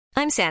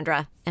I'm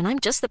Sandra, and I'm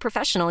just the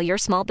professional your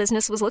small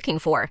business was looking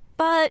for.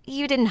 But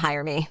you didn't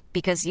hire me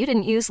because you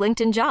didn't use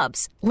LinkedIn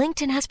Jobs.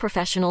 LinkedIn has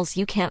professionals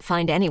you can't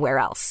find anywhere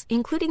else,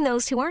 including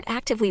those who aren't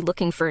actively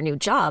looking for a new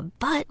job,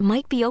 but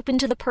might be open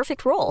to the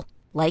perfect role,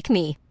 like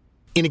me.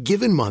 In a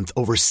given month,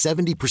 over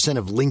 70%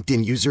 of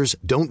LinkedIn users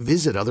don't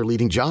visit other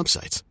leading job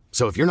sites.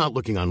 So if you're not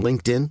looking on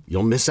LinkedIn,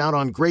 you'll miss out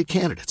on great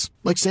candidates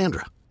like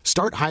Sandra.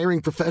 Start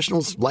hiring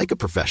professionals like a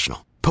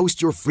professional.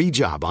 Post your free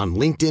job on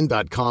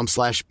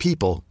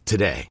linkedin.com/people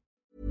today.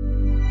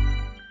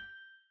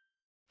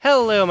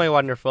 Hello, my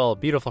wonderful,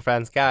 beautiful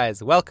friends,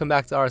 guys. Welcome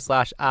back to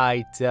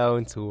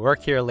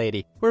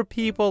r/IDontWorkHereLady, where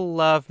people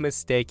love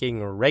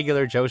mistaking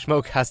regular Joe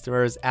Schmo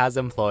customers as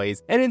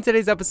employees. And in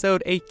today's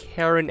episode, a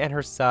Karen and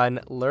her son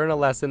learn a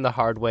lesson the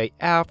hard way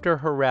after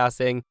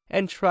harassing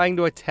and trying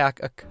to attack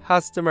a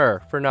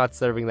customer for not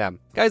serving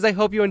them. Guys, I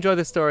hope you enjoy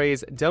the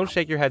stories. Don't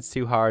shake your heads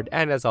too hard.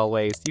 And as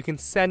always, you can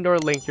send or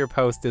link your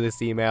post to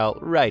this email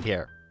right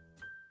here.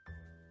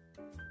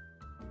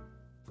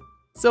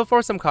 So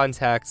for some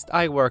context,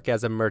 I work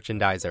as a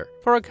merchandiser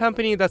for a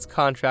company that's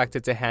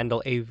contracted to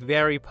handle a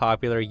very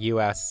popular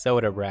US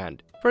soda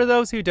brand. For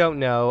those who don't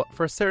know,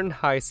 for certain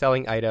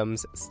high-selling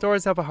items,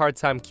 stores have a hard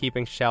time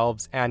keeping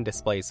shelves and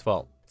displays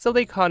full, so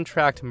they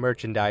contract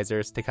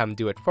merchandisers to come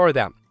do it for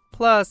them.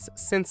 Plus,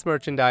 since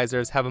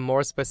merchandisers have a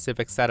more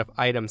specific set of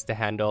items to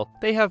handle,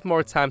 they have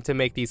more time to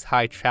make these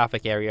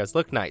high-traffic areas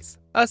look nice.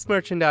 Us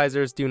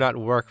merchandisers do not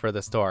work for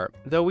the store,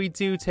 though we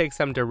do take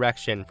some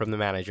direction from the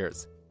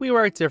managers. We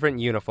wear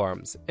different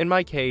uniforms. In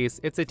my case,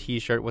 it's a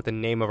t-shirt with the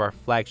name of our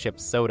flagship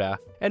soda,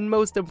 and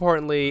most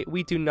importantly,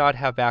 we do not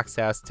have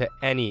access to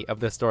any of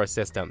the store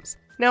systems.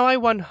 Now, I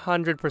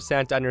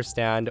 100%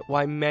 understand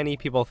why many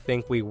people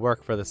think we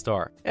work for the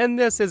store, and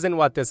this isn't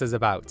what this is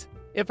about.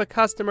 If a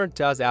customer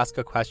does ask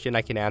a question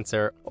I can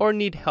answer, or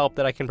need help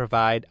that I can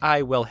provide,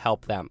 I will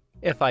help them.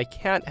 If I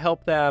can't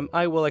help them,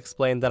 I will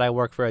explain that I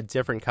work for a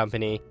different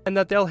company and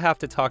that they'll have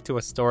to talk to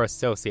a store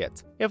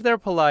associate. If they're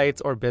polite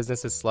or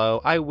business is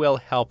slow, I will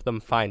help them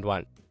find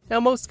one. Now,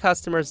 most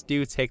customers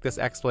do take this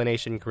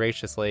explanation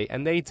graciously,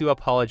 and they do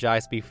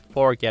apologize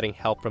before getting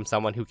help from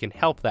someone who can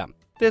help them.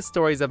 This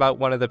story is about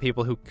one of the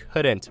people who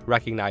couldn't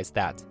recognize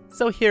that.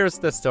 So here's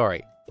the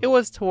story. It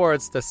was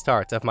towards the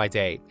start of my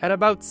day, at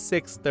about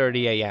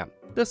 6:30 a.m.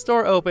 The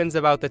store opens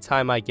about the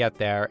time I get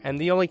there, and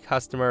the only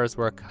customers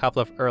were a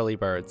couple of early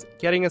birds,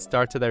 getting a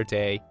start to their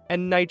day,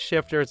 and night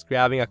shifters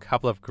grabbing a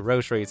couple of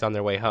groceries on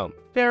their way home.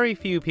 Very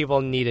few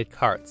people needed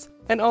carts,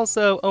 and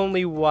also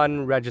only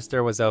one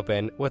register was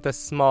open with a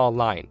small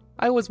line.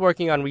 I was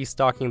working on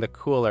restocking the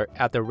cooler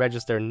at the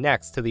register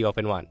next to the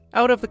open one.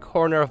 Out of the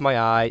corner of my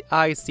eye,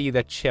 I see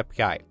the chip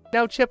guy.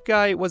 Now, chip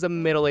guy was a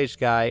middle-aged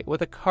guy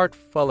with a cart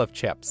full of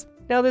chips.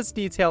 Now, this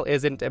detail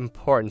isn't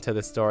important to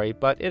the story,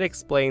 but it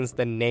explains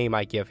the name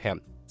I give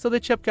him. So the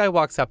chip guy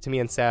walks up to me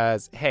and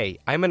says, "Hey,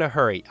 I'm in a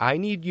hurry. I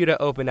need you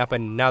to open up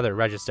another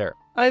register."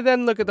 I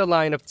then look at the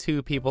line of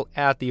two people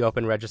at the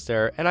open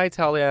register, and I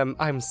tell him,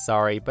 "I'm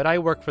sorry, but I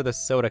work for the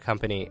soda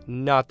company,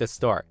 not the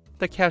store.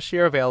 The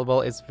cashier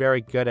available is very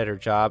good at her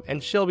job,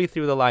 and she'll be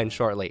through the line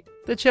shortly."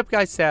 The chip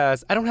guy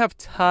says, "I don't have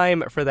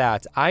time for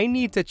that. I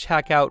need to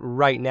check out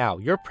right now.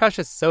 Your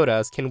precious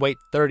sodas can wait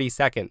 30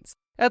 seconds.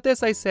 At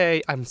this, I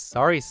say, "I'm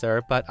sorry,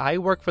 sir, but I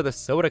work for the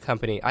soda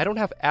company. I don't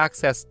have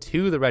access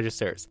to the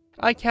registers.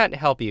 I can't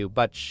help you,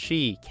 but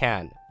she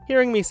can."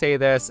 Hearing me say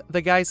this, the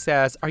guy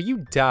says, "Are you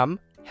dumb?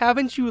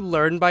 Haven't you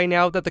learned by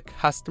now that the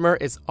customer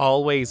is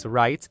always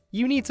right?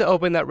 You need to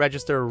open that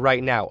register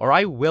right now, or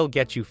I will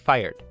get you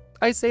fired."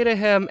 I say to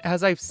him,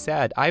 "As I've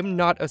said, I'm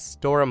not a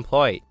store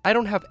employee. I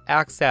don't have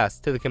access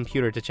to the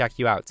computer to check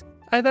you out."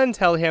 I then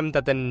tell him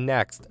that the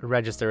next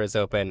register is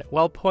open,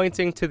 while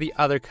pointing to the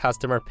other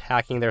customer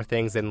packing their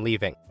things and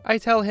leaving. I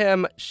tell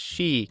him,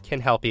 "She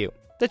can help you."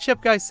 The chip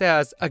guy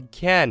says,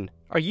 "Again,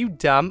 are you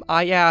dumb?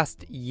 I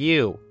asked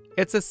you.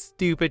 It's a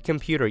stupid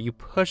computer. You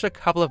push a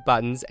couple of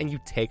buttons and you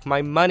take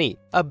my money.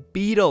 A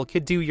beetle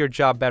could do your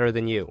job better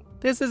than you.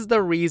 This is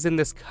the reason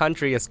this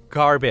country is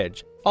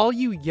garbage. All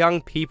you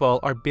young people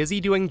are busy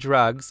doing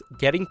drugs,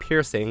 getting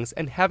piercings,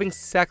 and having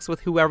sex with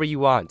whoever you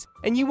want.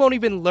 And you won't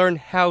even learn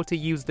how to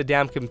use the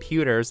damn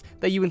computers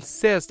that you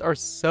insist are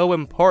so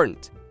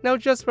important." Now,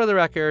 just for the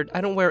record,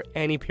 I don't wear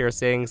any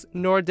piercings,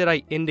 nor did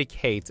I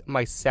indicate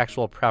my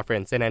sexual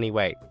preference in any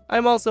way.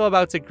 I'm also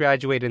about to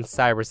graduate in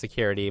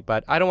cybersecurity,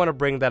 but I don't want to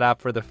bring that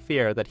up for the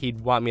fear that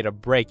he'd want me to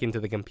break into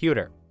the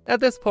computer. At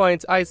this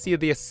point, I see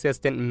the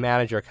assistant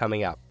manager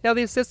coming up. Now,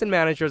 the assistant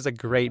manager is a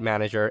great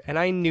manager, and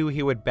I knew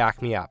he would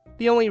back me up.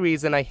 The only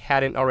reason I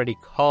hadn't already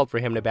called for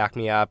him to back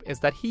me up is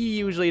that he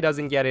usually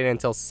doesn't get in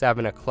until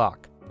 7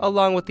 o'clock,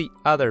 along with the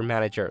other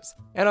managers.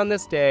 And on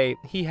this day,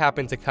 he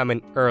happened to come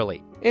in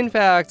early. In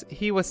fact,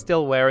 he was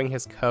still wearing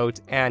his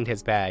coat and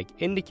his bag,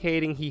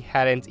 indicating he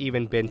hadn't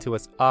even been to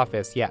his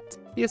office yet.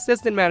 The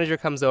assistant manager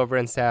comes over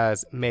and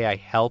says, "May I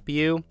help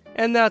you?"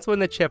 And that's when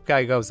the chip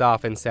guy goes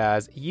off and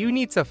says, "You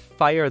need to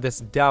fire this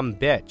dumb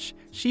bitch.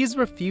 She's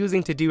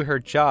refusing to do her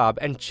job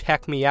and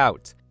check me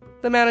out."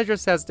 The manager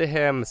says to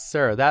him,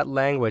 "Sir, that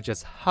language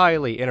is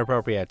highly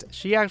inappropriate.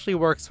 She actually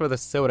works for the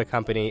soda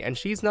company and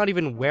she's not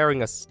even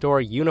wearing a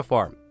store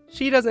uniform.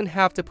 She doesn't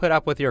have to put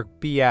up with your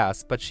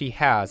BS, but she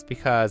has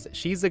because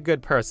she's a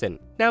good person."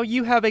 Now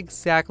you have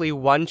exactly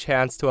one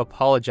chance to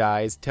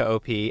apologize to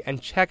OP and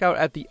check out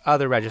at the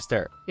other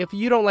register. If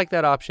you don't like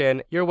that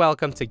option, you're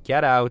welcome to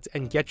get out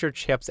and get your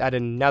chips at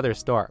another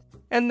store.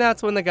 And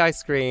that's when the guy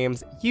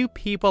screams, "You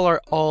people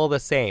are all the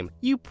same.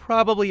 You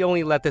probably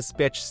only let this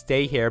bitch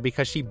stay here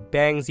because she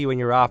bangs you in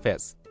your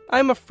office.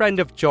 I'm a friend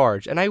of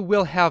George and I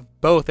will have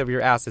both of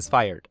your asses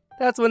fired."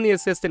 That's when the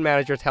assistant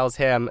manager tells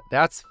him,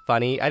 "That's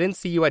funny, I didn't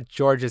see you at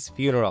George's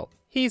funeral.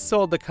 He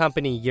sold the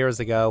company years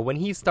ago when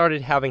he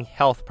started having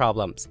health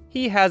problems.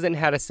 He hasn't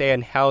had a say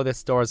in how the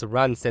store's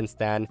run since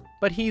then,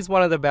 but he's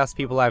one of the best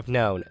people I've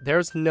known.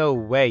 There's no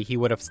way he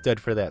would have stood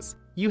for this.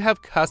 You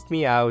have cussed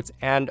me out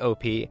and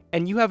OP,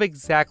 and you have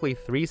exactly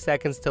 3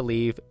 seconds to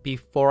leave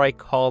before I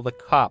call the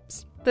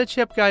cops." The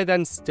chip guy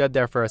then stood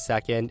there for a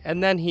second,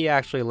 and then he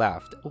actually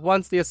left,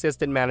 once the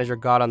assistant manager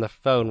got on the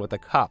phone with the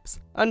cops.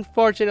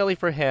 Unfortunately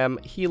for him,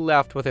 he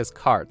left with his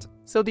cart,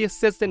 so the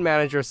assistant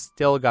manager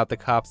still got the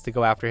cops to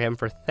go after him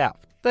for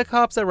theft. The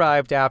cops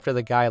arrived after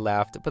the guy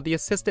left, but the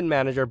assistant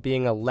manager,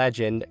 being a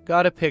legend,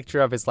 got a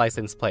picture of his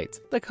license plate.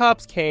 The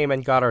cops came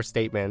and got our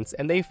statements,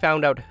 and they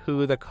found out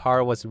who the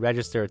car was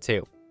registered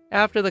to.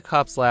 After the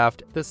cops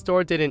left, the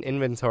store did an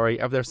inventory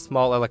of their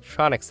small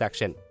electronics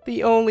section.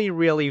 The only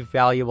really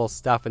valuable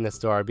stuff in the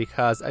store,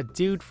 because a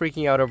dude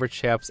freaking out over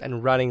chips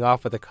and running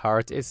off with a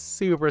cart is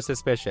super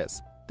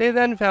suspicious. They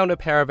then found a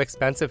pair of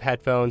expensive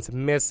headphones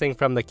missing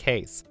from the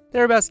case.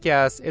 Their best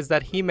guess is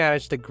that he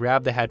managed to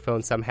grab the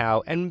headphones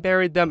somehow and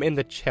buried them in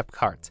the chip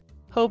cart,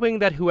 hoping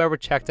that whoever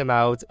checked him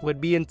out would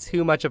be in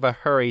too much of a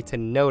hurry to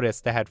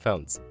notice the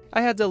headphones.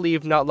 I had to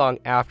leave not long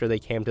after they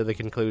came to the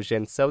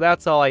conclusion, so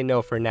that's all I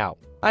know for now.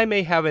 I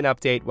may have an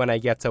update when I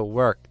get to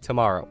work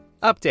tomorrow.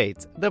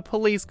 Update: the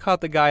police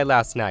caught the guy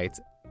last night.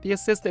 The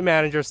assistant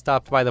manager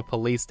stopped by the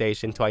police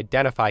station to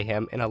identify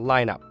him in a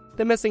lineup.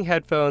 The missing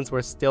headphones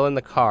were still in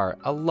the car,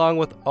 along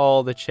with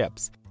all the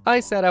chips. I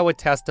said I would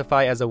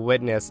testify as a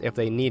witness if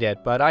they need it,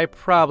 but I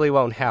probably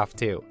won't have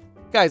to.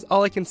 Guys,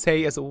 all I can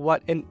say is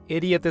what an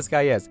idiot this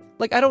guy is.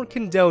 Like, I don't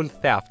condone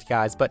theft,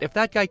 guys, but if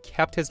that guy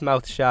kept his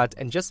mouth shut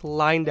and just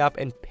lined up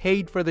and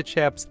paid for the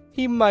chips,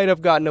 he might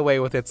have gotten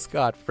away with it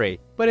scot-free.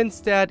 But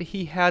instead,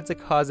 he had to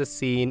cause a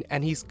scene,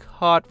 and he's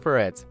caught for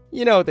it.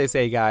 You know what they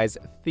say, guys,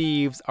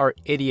 thieves are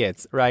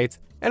idiots, right?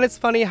 And it's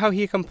funny how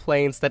he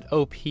complains that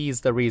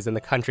OP's the reason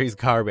the country's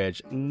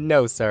garbage.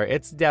 No, sir,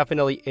 it's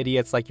definitely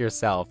idiots like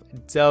yourself.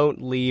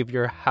 Don't leave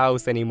your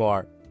house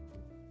anymore.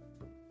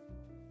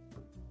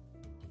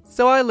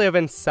 So I live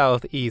in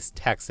Southeast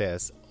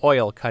Texas,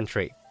 oil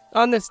country.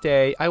 On this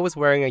day, I was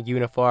wearing a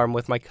uniform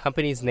with my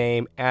company's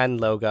name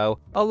and logo,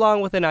 along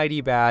with an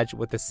ID badge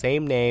with the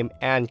same name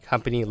and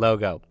company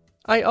logo.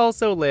 I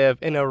also live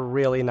in a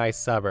really nice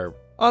suburb.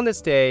 On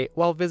this day,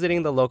 while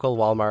visiting the local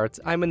Walmart,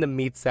 I'm in the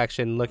meat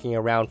section looking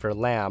around for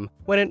lamb,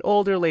 when an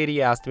older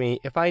lady asked me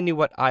if I knew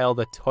what aisle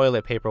the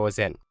toilet paper was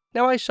in.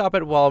 Now I shop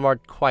at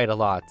Walmart quite a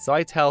lot, so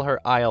I tell her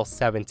aisle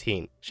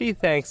 17. She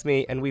thanks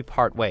me and we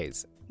part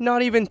ways.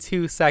 Not even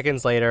 2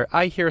 seconds later,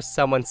 I hear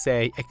someone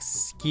say,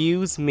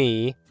 "Excuse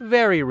me,"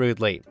 very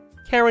rudely.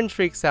 Karen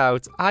freaks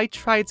out. "I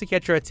tried to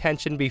get your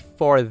attention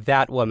before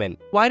that woman.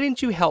 Why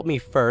didn't you help me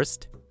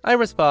first?" I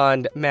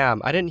respond,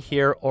 "Ma'am, I didn't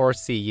hear or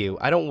see you.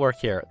 I don't work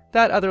here.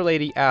 That other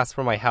lady asked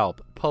for my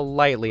help.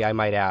 Politely, I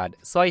might add.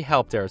 So I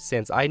helped her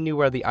since I knew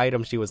where the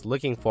item she was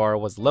looking for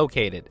was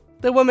located."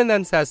 The woman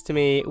then says to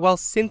me, "Well,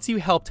 since you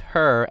helped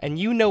her and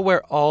you know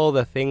where all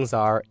the things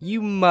are,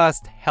 you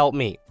must help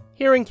me."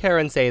 Hearing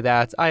Karen say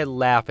that, I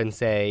laugh and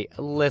say,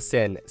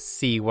 "Listen,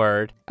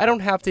 C-word, I don't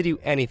have to do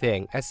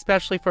anything,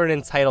 especially for an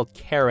entitled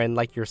Karen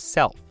like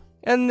yourself."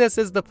 And this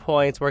is the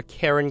point where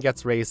Karen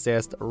gets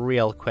racist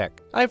real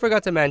quick. I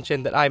forgot to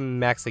mention that I'm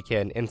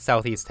Mexican in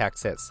Southeast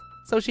Texas.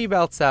 So she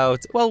belts out,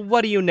 "Well,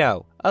 what do you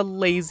know? A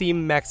lazy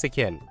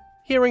Mexican."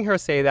 Hearing her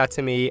say that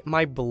to me,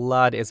 my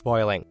blood is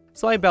boiling.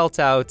 So I belt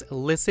out,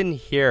 "Listen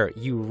here,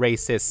 you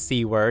racist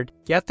C-word.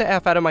 Get the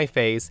F out of my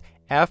face.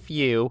 F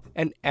you,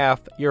 and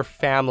F your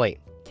family."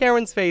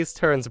 Karen's face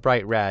turns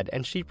bright red,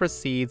 and she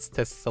proceeds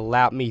to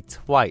slap me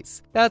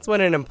twice. That's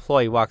when an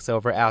employee walks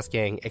over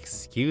asking,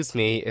 "Excuse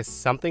me, is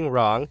something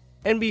wrong?"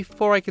 And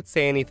before I could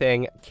say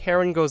anything,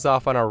 Karen goes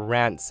off on a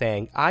rant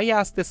saying, "I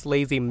asked this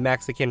lazy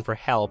Mexican for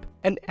help,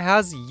 and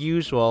as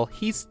usual,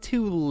 he's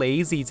too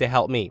lazy to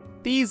help me.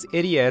 These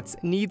idiots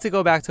need to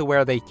go back to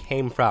where they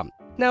came from."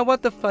 Now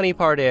what the funny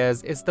part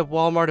is the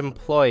Walmart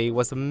employee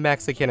was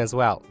Mexican as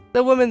well.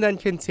 The woman then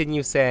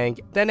continues saying,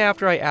 "Then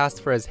after I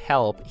asked for his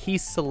help, he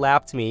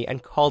slapped me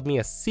and called me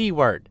a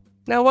C-word."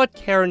 Now what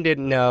Karen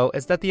didn't know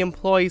is that the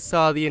employee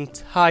saw the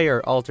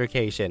entire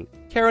altercation.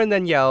 Karen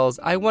then yells,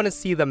 "I want to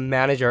see the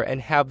manager and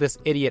have this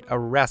idiot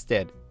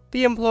arrested."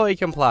 The employee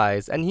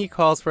complies and he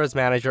calls for his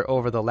manager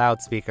over the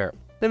loudspeaker.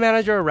 The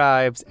manager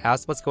arrives,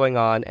 asks what's going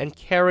on, and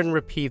Karen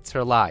repeats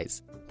her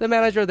lies. The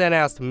manager then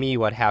asked me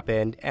what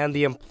happened and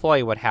the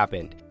employee what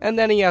happened. And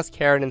then he asked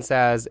Karen and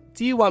says,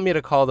 "Do you want me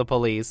to call the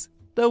police?"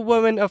 The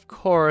woman, of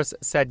course,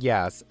 said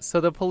yes,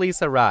 so the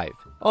police arrive.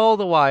 All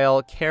the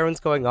while, Karen's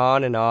going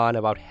on and on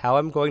about how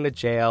I'm going to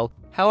jail,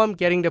 how I'm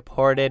getting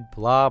deported,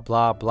 blah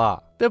blah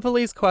blah. The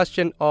police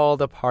question all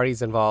the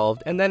parties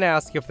involved and then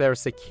ask if there's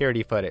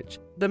security footage.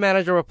 The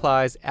manager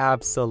replies,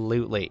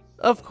 absolutely.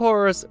 Of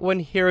course, when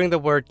hearing the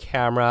word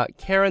camera,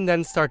 Karen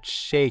then starts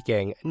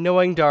shaking,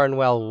 knowing darn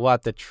well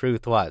what the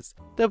truth was.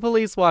 The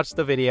police watch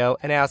the video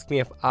and ask me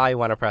if I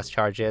want to press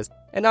charges,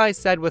 and I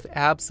said with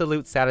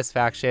absolute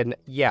satisfaction,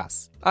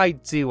 yes, I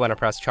do want to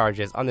press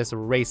charges on this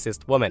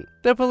racist woman.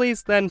 The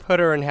police then put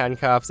her in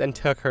handcuffs and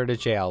took her to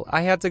jail.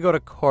 I had to go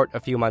to court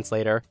a few months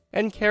later,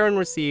 and Karen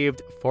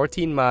received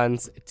 14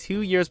 months,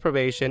 2 years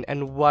probation,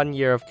 and 1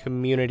 year of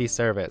community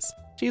service.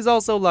 She's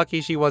also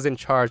lucky she wasn't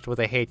charged with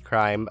a hate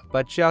crime,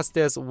 but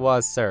justice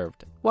was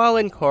served. While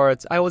in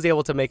court, I was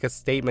able to make a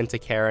statement to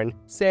Karen,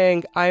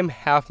 saying I'm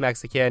half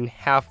Mexican,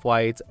 half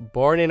white,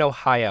 born in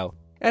Ohio,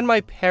 and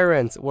my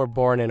parents were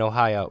born in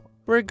Ohio.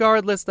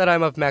 Regardless that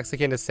I'm of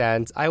Mexican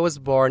descent, I was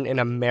born in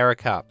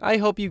America. I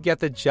hope you get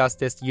the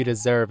justice you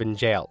deserve in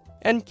jail.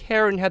 And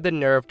Karen had the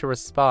nerve to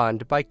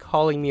respond by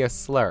calling me a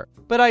slur.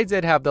 But I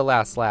did have the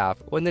last laugh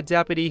when the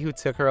deputy who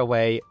took her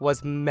away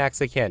was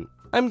Mexican.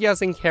 I'm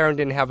guessing Karen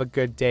didn't have a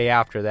good day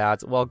after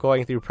that while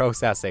going through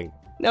processing.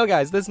 Now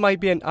guys, this might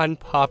be an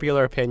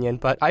unpopular opinion,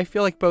 but I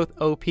feel like both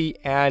OP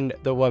and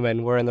the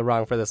woman were in the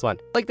wrong for this one.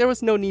 Like, there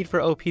was no need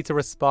for OP to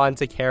respond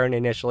to Karen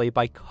initially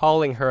by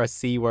calling her a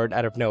C-word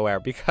out of nowhere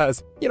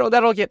because,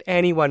 that'll get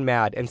anyone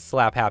mad and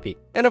slap happy.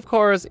 And of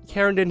course,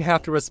 Karen didn't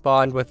have to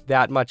respond with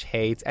that much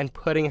hate and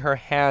putting her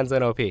hands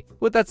on OP.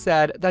 With that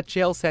said, that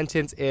jail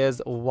sentence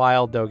is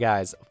wild though,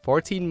 guys.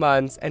 14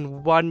 months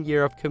and 1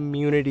 year of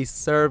community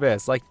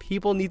service. Like,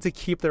 people need to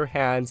keep their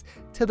hands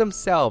to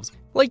themselves.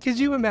 Like, could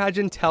you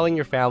imagine telling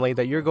your family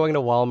that you're going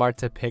to Walmart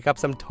to pick up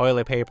some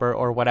toilet paper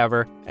or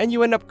whatever, and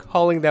you end up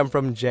calling them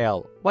from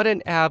jail? What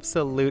an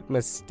absolute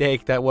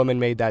mistake that woman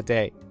made that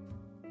day.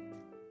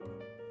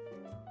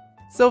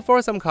 So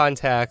for some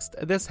context,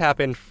 this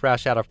happened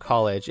fresh out of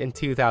college in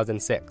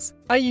 2006.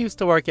 I used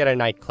to work at a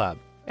nightclub,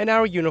 and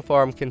our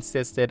uniform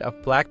consisted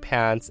of black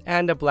pants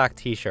and a black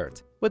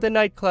t-shirt, with the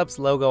nightclub's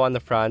logo on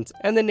the front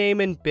and the name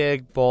in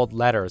big, bold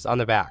letters on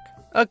the back.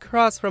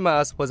 Across from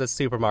us was a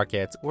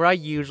supermarket where I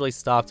usually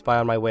stopped by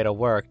on my way to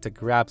work to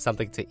grab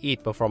something to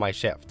eat before my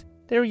shift.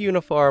 Their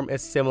uniform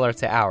is similar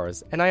to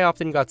ours, and I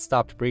often got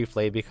stopped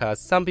briefly because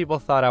some people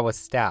thought I was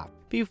staff,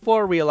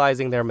 before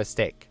realizing their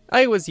mistake.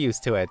 I was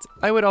used to it.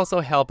 I would also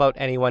help out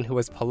anyone who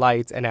was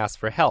polite and asked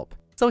for help.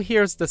 So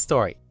here's the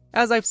story.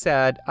 As I've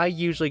said, I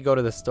usually go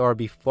to the store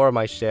before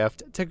my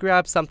shift to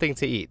grab something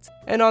to eat.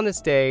 And on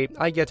this day,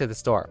 I get to the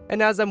store.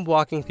 And as I'm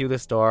walking through the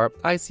store,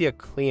 I see a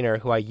cleaner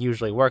who I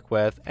usually work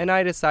with, and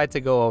I decide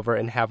to go over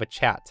and have a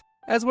chat.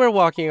 As we're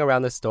walking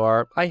around the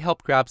store, I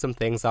help grab some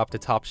things off the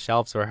top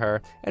shelves for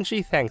her, and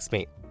she thanks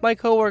me. My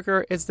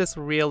coworker is this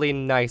really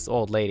nice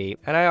old lady,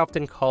 and I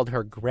often called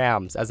her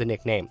Grams as a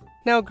nickname.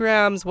 Now,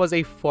 Grams was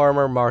a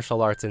former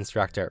martial arts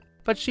instructor,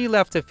 but she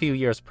left a few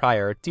years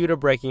prior due to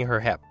breaking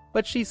her hip.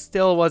 But she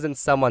still wasn't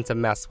someone to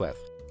mess with.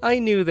 I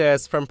knew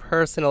this from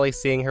personally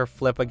seeing her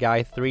flip a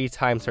guy 3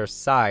 times her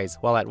size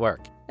while at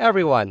work.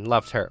 Everyone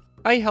loved her.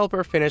 I help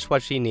her finish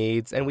what she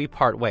needs and we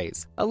part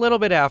ways. A little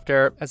bit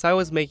after, as I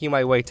was making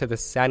my way to the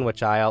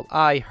sandwich aisle,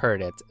 I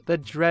heard it, the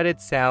dreaded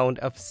sound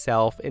of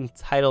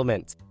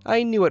self-entitlement.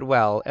 I knew it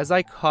well, as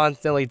I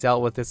constantly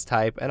dealt with this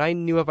type, and I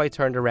knew if I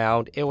turned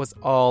around, it was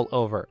all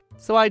over.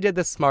 So I did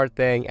the smart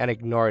thing and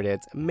ignored it,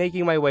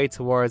 making my way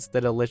towards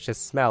the delicious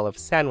smell of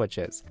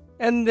sandwiches.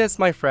 And this,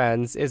 my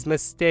friends, is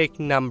mistake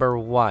number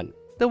 1.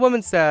 The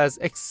woman says,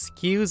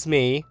 "Excuse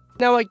me."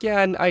 Now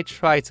again, I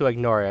try to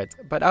ignore it,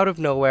 but out of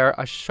nowhere,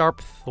 a sharp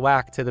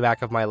thwack to the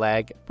back of my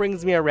leg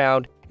brings me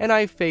around, and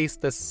I face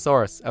the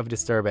source of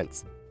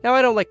disturbance. Now,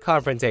 I don't like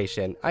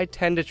confrontation. I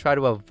tend to try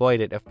to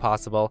avoid it if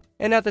possible,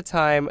 and at the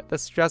time, the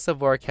stress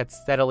of work had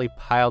steadily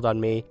piled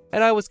on me,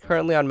 and I was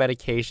currently on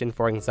medication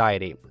for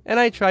anxiety. And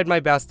I tried my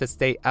best to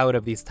stay out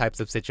of these types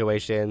of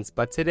situations,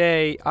 but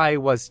today, I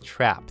was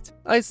trapped.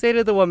 I say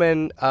to the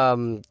woman,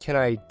 can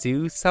I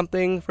do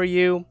something for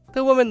you?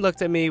 The woman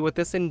looked at me with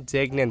this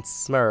indignant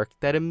smirk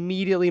that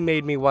immediately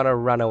made me want to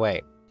run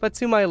away. But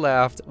to my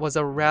left was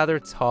a rather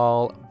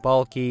tall,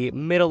 bulky,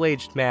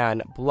 middle-aged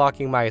man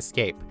blocking my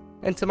escape.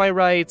 And to my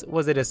right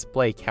was a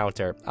display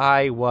counter.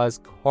 I was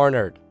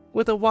cornered.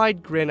 With a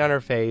wide grin on her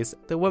face,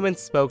 the woman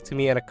spoke to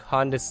me in a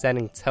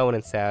condescending tone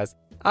and says,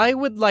 "I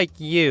would like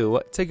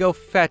you to go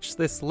fetch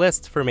this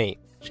list for me."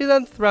 She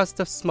then thrust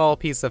a small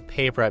piece of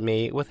paper at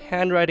me with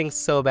handwriting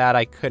so bad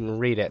I couldn't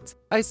read it.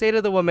 I say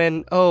to the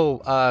woman,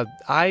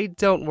 I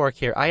don't work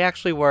here. I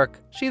actually work.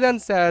 She then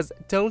says,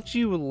 "Don't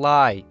you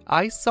lie.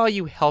 I saw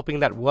you helping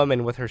that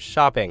woman with her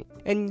shopping.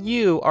 And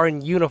you are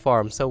in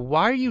uniform, so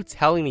why are you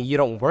telling me you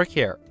don't work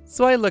here?"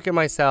 So I look at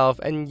myself,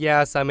 and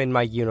yes, I'm in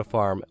my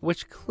uniform,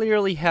 which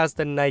clearly has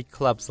the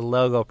nightclub's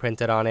logo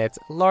printed on it,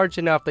 large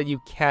enough that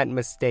you can't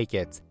mistake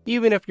it,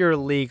 even if you're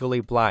legally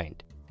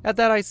blind. At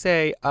that I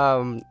say,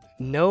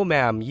 no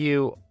ma'am,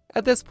 you...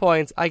 At this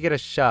point, I get a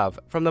shove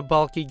from the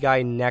bulky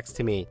guy next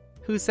to me,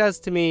 who says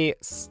to me,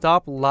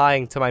 stop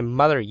lying to my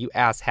mother, you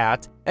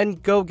asshat,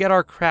 and go get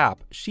our crap.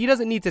 She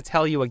doesn't need to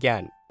tell you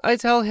again. I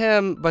tell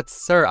him, but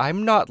sir,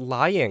 I'm not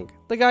lying.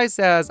 The guy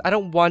says, I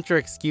don't want your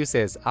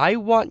excuses. I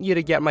want you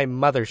to get my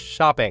mother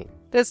shopping.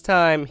 This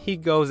time, he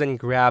goes and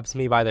grabs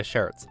me by the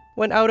shirt.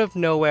 When out of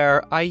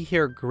nowhere, I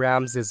hear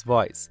Grams'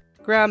 voice.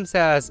 Graham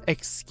says,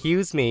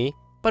 excuse me,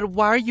 but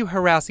why are you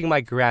harassing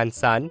my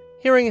grandson?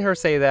 Hearing her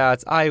say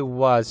that, I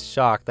was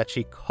shocked that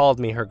she called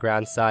me her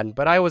grandson,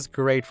 but I was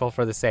grateful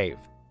for the save.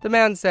 The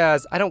man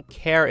says, I don't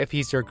care if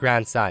he's your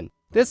grandson.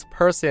 This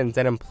person's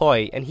an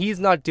employee and he's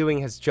not doing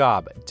his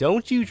job.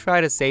 Don't you try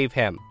to save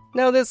him.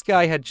 Now this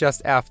guy had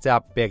just effed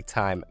up big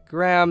time.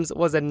 Grams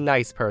was a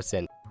nice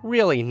person.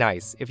 Really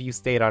nice if you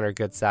stayed on her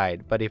good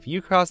side, but if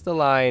you crossed the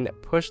line,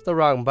 pushed the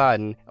wrong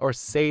button, or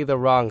say the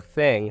wrong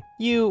thing,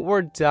 you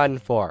were done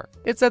for.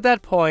 It's at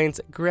that point,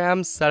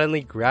 Graham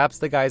suddenly grabs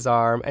the guy's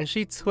arm and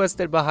she twists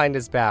it behind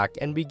his back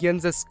and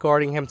begins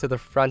escorting him to the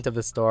front of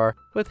the store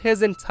with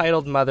his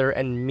entitled mother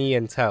and me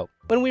in tow.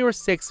 When we were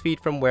 6 feet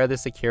from where the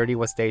security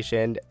was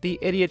stationed, the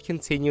idiot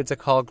continued to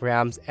call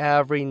Grams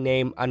every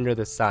name under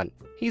the sun.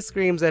 He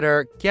screams at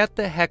her, "Get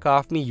the heck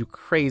off me, you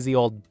crazy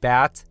old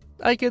bat!"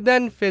 I could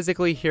then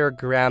physically hear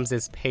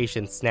Grams'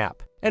 patience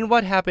snap. And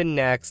what happened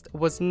next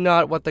was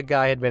not what the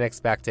guy had been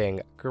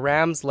expecting.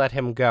 Grams let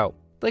him go.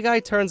 The guy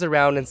turns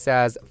around and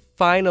says,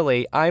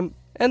 "Finally, I'm..."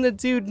 And the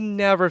dude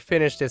never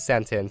finished his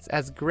sentence,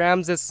 as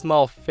Grams'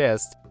 small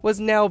fist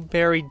was now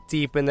buried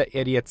deep in the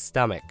idiot's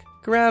stomach.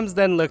 Grams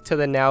then looked to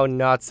the now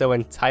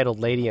not-so-entitled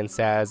lady and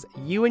says,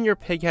 "You and your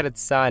pig-headed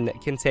son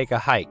can take a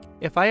hike.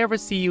 If I ever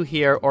see you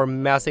here or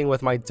messing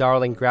with my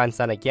darling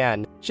grandson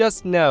again,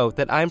 just know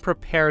that I'm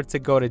prepared to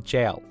go to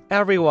jail."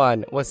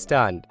 Everyone was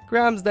stunned.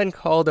 Grams then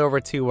called over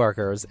 2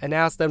 workers and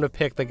asked them to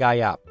pick the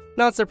guy up.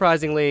 Not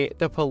surprisingly,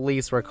 the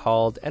police were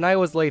called, and I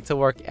was late to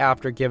work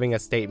after giving a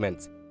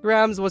statement.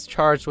 Grams was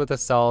charged with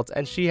assault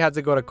and she had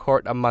to go to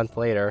court a month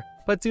later,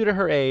 but due to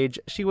her age,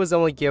 she was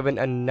only given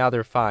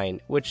another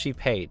fine, which she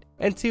paid,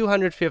 and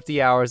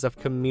 250 hours of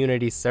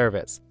community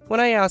service.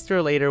 When I asked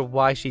her later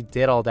why she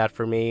did all that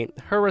for me,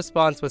 her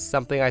response was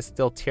something I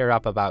still tear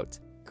up about.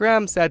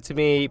 Graham said to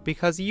me,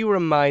 "Because you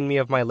remind me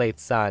of my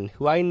late son,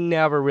 who I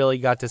never really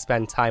got to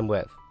spend time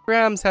with."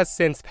 Grams has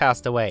since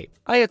passed away.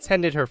 I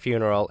attended her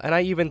funeral, and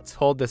I even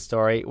told the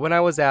story when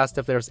I was asked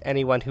if there was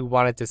anyone who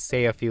wanted to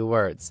say a few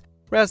words.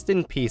 Rest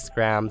in peace,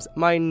 Grams,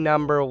 my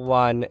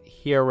 #1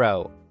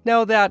 hero.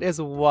 Now that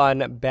is one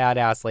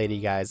badass lady,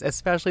 guys,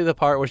 especially the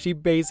part where she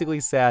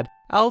basically said,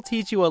 "I'll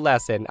teach you a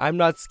lesson, I'm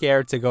not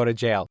scared to go to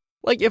jail."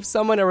 Like, if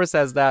someone ever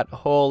says that,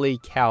 holy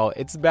cow,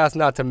 it's best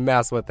not to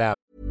mess with them.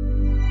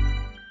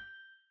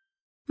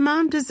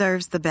 Mom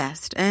deserves the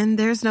best, and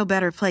there's no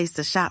better place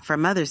to shop for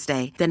Mother's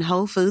Day than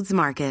Whole Foods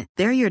Market.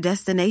 They're your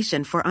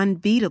destination for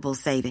unbeatable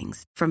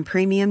savings, from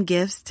premium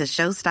gifts to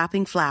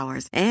show-stopping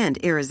flowers and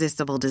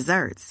irresistible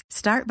desserts.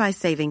 Start by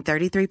saving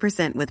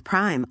 33% with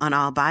Prime on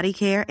all body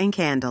care and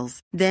candles.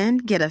 Then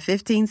get a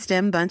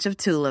 15-stem bunch of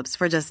tulips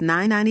for just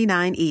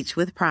 $9.99 each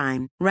with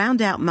Prime.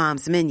 Round out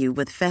Mom's menu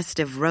with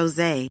festive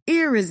rosé,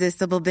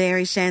 irresistible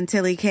berry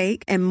chantilly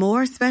cake, and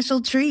more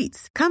special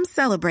treats. Come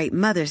celebrate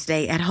Mother's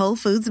Day at Whole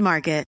Foods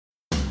Market.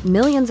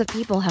 Millions of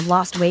people have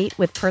lost weight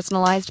with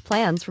personalized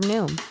plans from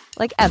Noom.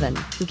 Like Evan,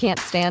 who can't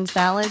stand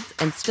salads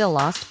and still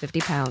lost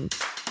 50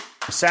 pounds.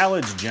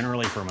 Salads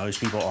generally for most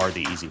people are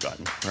the easy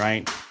button,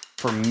 right?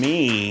 For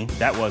me,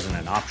 that wasn't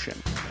an option.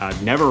 I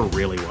never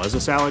really was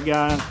a salad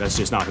guy. That's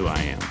just not who I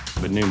am.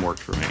 But Noom worked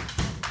for me.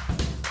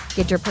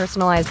 Get your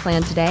personalized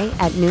plan today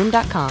at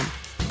Noom.com.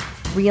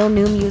 Real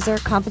Noom user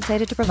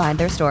compensated to provide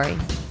their story.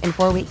 In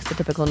 4 weeks, the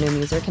typical Noom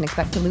user can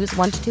expect to lose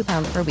 1 to 2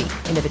 pounds per week.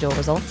 Individual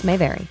results may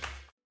vary.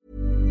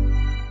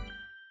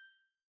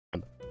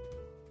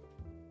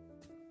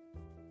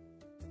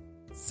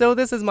 So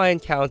this is my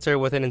encounter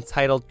with an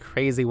entitled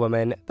crazy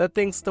woman that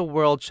thinks the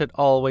world should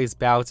always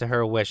bow to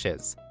her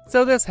wishes.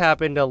 So this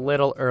happened a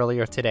little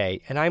earlier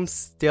today, and I'm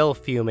still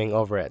fuming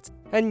over it.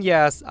 And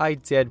yes, I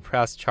did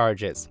press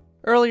charges.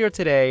 Earlier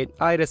today,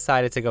 I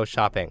decided to go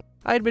shopping.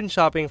 I'd been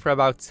shopping for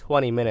about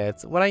 20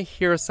 minutes when I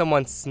hear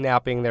someone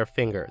snapping their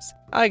fingers.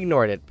 I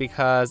ignored it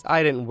because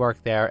I didn't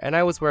work there and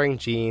I was wearing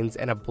jeans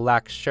and a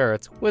black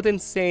shirt with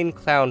insane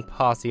clown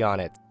posse on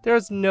it.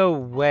 There's no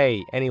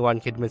way anyone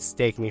could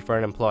mistake me for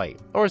an employee,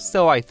 or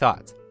so I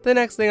thought. The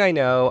next thing I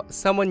know,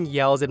 someone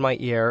yells in my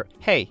ear,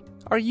 "Hey,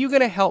 are you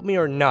gonna help me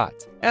or not?"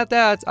 At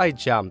that, I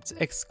jumped,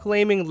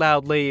 exclaiming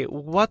loudly,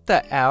 "What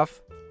the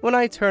F?" When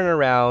I turned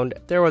around,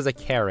 there was a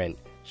Karen.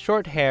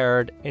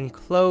 Short-haired, in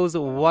clothes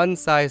 1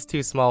 size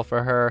too small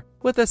for her,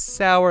 with a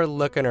sour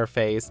look on her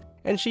face,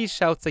 and she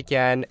shouts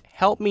again,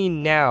 "Help me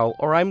now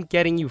or I'm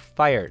getting you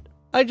fired."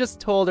 I just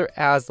told her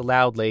as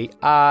loudly,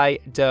 "I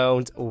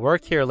don't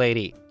work here,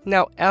 lady.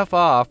 Now F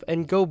off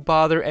and go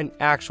bother an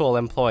actual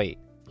employee."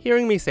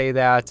 Hearing me say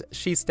that,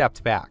 she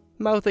stepped back,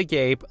 mouth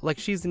agape like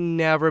she's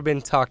never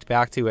been talked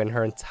back to in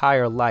her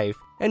entire life,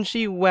 and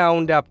she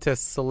wound up to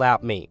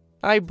slap me.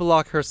 I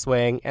block her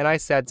swing and I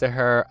said to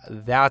her,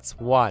 "That's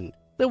one."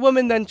 The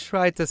woman then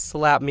tried to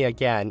slap me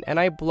again and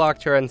I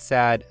blocked her and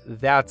said,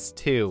 "That's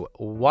two.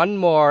 One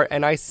more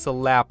and I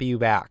slap you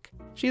back."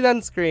 She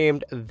then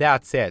screamed,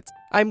 "That's it.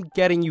 I'm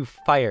getting you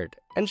fired."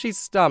 And she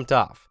stomped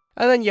off.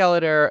 I then yelled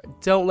at her,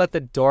 "Don't let the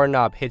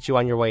doorknob hit you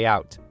on your way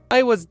out."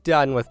 I was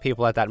done with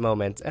people at that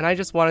moment and I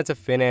just wanted to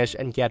finish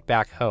and get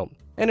back home.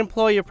 An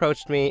employee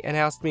approached me and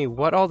asked me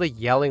what all the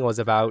yelling was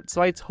about,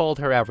 so I told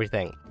her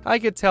everything. I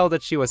could tell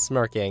that she was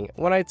smirking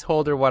when I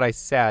told her what I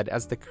said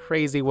as the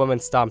crazy woman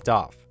stomped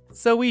off.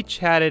 So we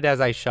chatted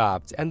as I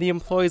shopped, and the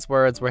employee's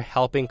words were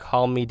helping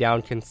calm me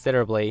down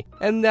considerably,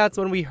 and that's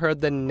when we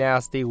heard the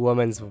nasty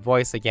woman's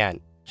voice again.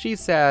 She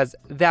says,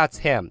 "That's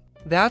him.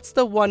 That's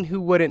the one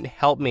who wouldn't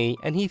help me,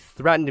 and he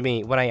threatened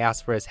me when I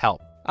asked for his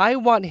help. I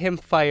want him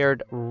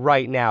fired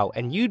right now,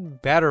 and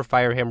you'd better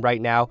fire him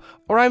right now,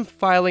 or I'm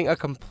filing a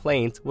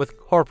complaint with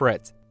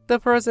corporate." The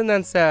person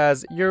then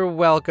says, "You're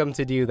welcome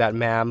to do that,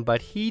 ma'am,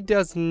 but he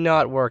does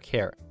not work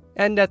here."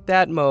 And at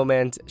that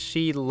moment,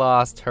 she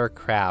lost her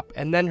crap,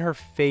 and then her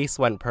face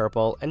went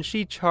purple, and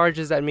she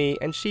charges at me,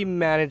 and she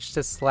managed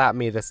to slap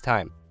me this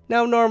time.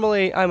 Now,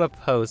 normally, I'm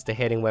opposed to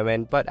hitting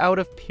women, but out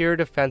of pure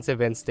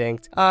defensive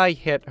instinct, I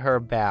hit her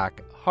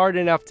back, hard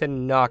enough to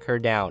knock her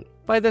down.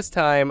 By this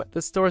time,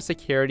 the store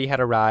security had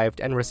arrived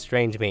and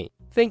restrained me,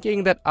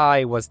 thinking that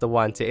I was the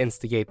one to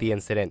instigate the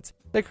incident.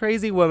 The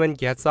crazy woman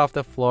gets off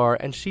the floor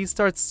and she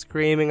starts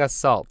screaming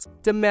assault,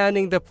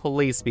 demanding the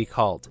police be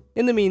called.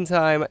 In the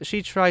meantime,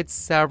 she tried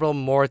several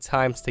more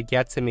times to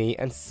get to me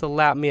and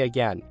slap me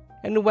again,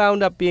 and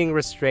wound up being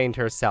restrained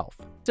herself.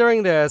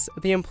 During this,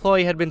 the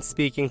employee had been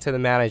speaking to the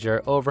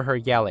manager over her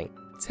yelling,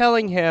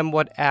 telling him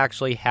what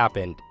actually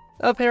happened.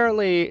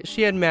 Apparently,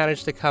 she had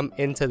managed to come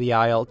into the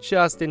aisle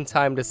just in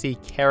time to see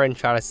Karen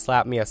try to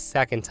slap me a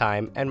second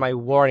time and my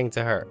warning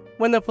to her.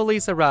 When the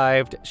police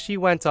arrived, she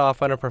went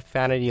off on a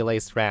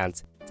profanity-laced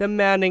rant,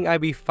 demanding I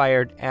be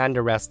fired and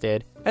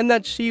arrested, and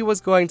that she was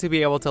going to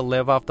be able to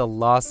live off the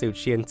lawsuit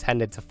she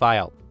intended to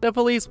file. The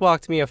police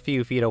walked me a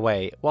few feet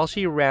away while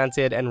she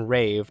ranted and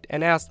raved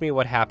and asked me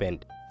what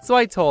happened. So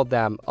I told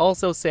them,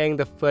 also saying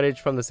the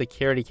footage from the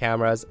security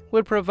cameras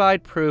would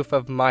provide proof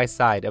of my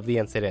side of the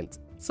incident.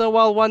 So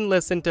while one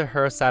listened to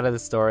her side of the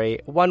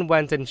story, one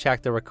went and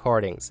checked the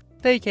recordings.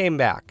 They came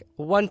back.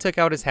 One took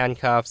out his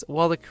handcuffs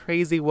while the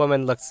crazy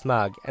woman looked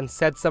smug and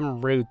said some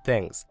rude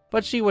things.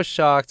 But she was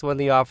shocked when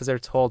the officer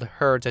told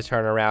her to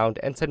turn around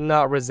and to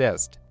not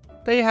resist.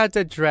 They had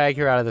to drag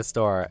her out of the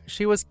store.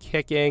 She was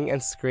kicking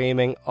and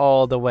screaming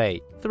all the way,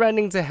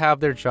 threatening to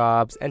have their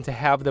jobs and to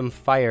have them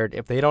fired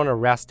if they don't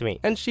arrest me.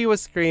 And she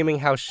was screaming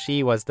how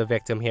she was the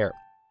victim here.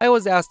 I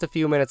was asked a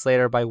few minutes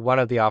later by one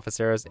of the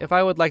officers if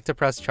I would like to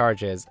press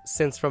charges,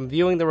 since from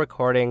viewing the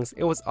recordings,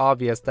 it was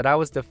obvious that I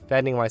was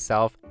defending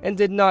myself and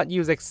did not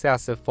use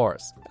excessive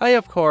force. I,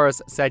 of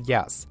course, said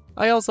yes.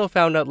 I also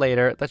found out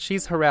later that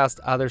she's harassed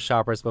other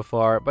shoppers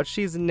before, but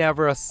she's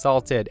never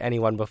assaulted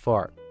anyone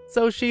before.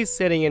 So she's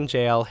sitting in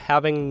jail,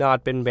 having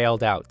not been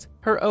bailed out.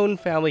 Her own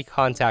family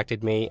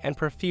contacted me and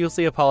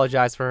profusely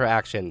apologized for her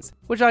actions,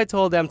 which I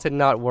told them to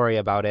not worry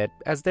about it,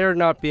 as they're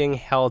not being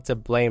held to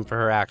blame for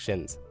her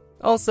actions.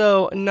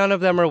 Also, none of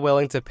them are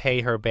willing to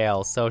pay her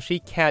bail, so she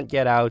can't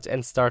get out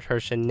and start her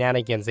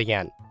shenanigans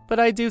again. But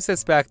I do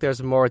suspect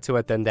there's more to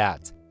it than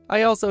that.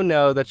 I also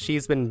know that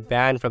she's been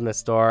banned from the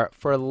store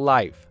for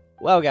life.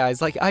 Well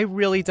guys, I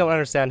really don't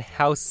understand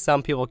how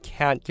some people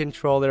can't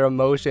control their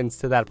emotions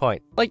to that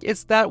point.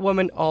 Is that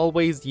woman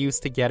always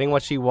used to getting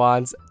what she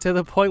wants, to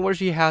the point where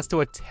she has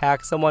to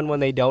attack someone when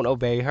they don't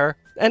obey her?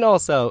 And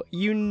also,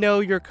 you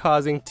know you're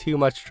causing too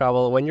much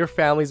trouble when your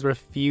family's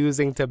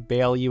refusing to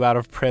bail you out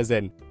of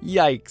prison.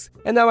 Yikes.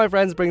 And that, my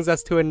friends, brings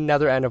us to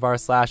another end of our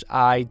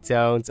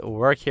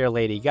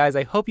 /IDontWorkHereLady. Guys,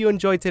 I hope you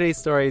enjoyed today's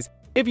stories.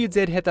 If you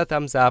did, hit that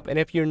thumbs up, and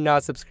if you're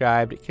not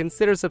subscribed,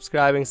 consider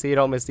subscribing so you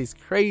don't miss these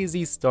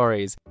crazy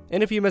stories.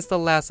 And if you missed the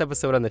last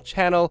episode on the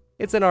channel,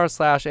 it's an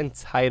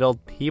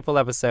r/entitled People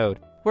episode,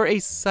 where a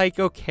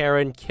psycho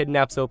Karen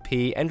kidnaps OP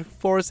and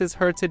forces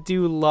her to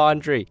do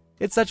laundry.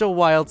 It's such a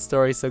wild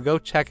story, so go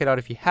check it out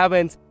if you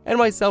haven't. And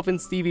myself and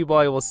Stevie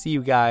Boy will see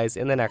you guys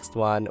in the next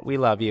one. We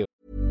love you.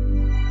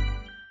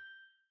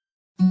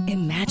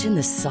 Imagine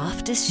the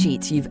softest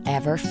sheets you've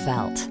ever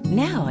felt.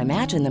 Now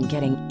imagine them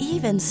getting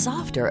even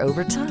softer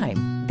over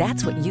time.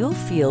 That's what you'll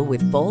feel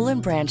with Boll &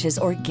 Branch's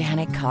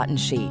organic cotton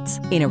sheets.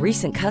 In a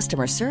recent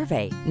customer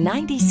survey,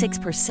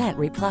 96%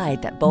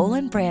 replied that Boll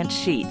 & Branch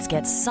sheets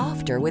get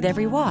softer with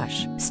every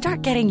wash.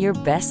 Start getting your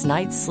best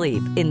night's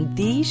sleep in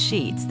these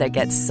sheets that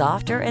get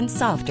softer and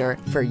softer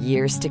for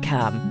years to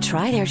come.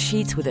 Try their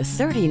sheets with a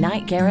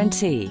 30-night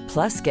guarantee.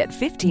 Plus, get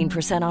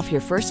 15% off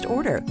your first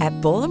order at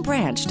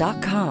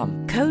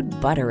bollandbranch.com.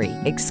 Code BUTTERY.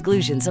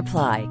 Exclusions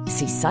apply.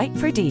 See site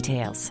for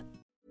details.